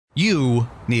You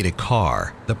need a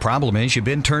car. The problem is you've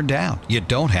been turned down. You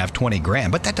don't have 20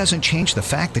 grand, but that doesn't change the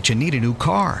fact that you need a new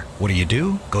car. What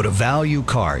do? Go to Value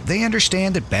Car. They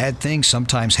understand that bad things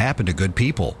sometimes happen to good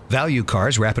people. Value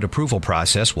Car's rapid approval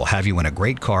process will have you in a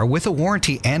great car with a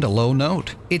warranty and a low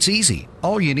note. It's easy.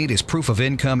 All you need is proof of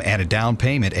income and a down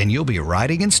payment, and you'll be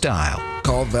riding in style.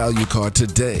 Call Value Car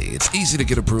today. It's easy to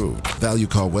get approved. Value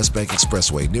Car, West Bank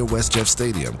Expressway near West Jeff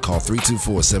Stadium. Call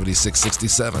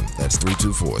 324-7667. That's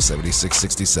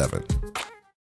 324-7667.